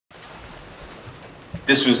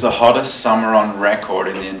This was the hottest summer on record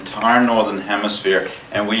in the entire Northern Hemisphere,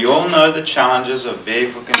 and we all know the challenges of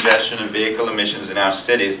vehicle congestion and vehicle emissions in our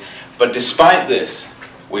cities, but despite this,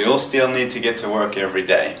 we all still need to get to work every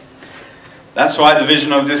day. That's why the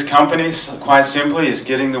vision of this company, quite simply, is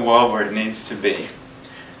getting the world where it needs to be.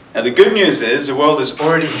 Now the good news is the world is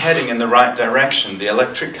already heading in the right direction. The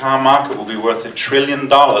electric car market will be worth $1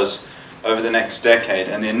 trillion over the next decade,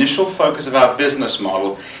 and the initial focus of our business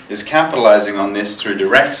model is capitalizing on this through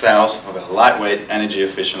direct sales of a lightweight,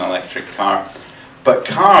 energy-efficient electric car. But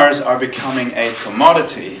cars are becoming a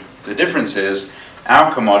commodity. The difference is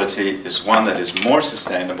our commodity is one that is more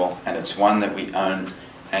sustainable, and it's one that we own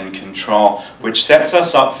and control, which sets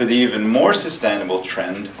us up for the even more sustainable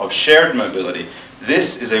trend of shared mobility.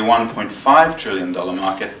 This is a $1.5 trillion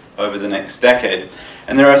market over the next decade.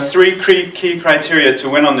 And there are three key criteria to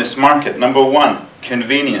win on this market. Number one,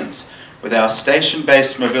 convenience. With our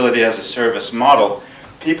station-based mobility as a service model,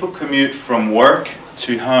 people commute from work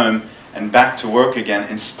to home and back to work again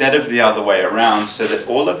instead of the other way around, so that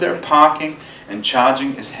all of their parking and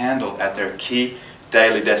charging is handled at their key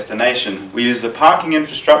daily destination. We use the parking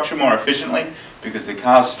infrastructure more efficiently because the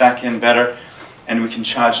cars stack in better, and we can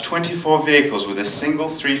charge 24 vehicles with a single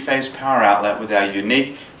 3-phase power outlet with our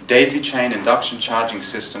unique daisy chain induction charging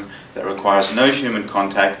system that requires no human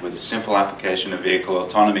contact, with a simple application of vehicle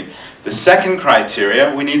autonomy. The second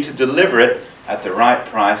criteria, we need to deliver it at the right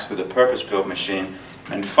price with a purpose-built machine.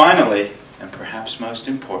 And finally, and perhaps most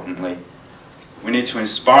importantly, we need to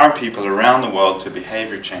inspire people around the world to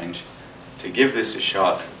behavior change. To give this a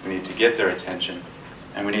shot, we need to get their attention,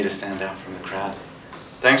 and we need to stand out from the crowd.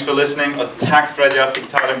 Thanks for listening, och tack för att jag fick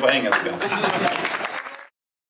ta den på engelska.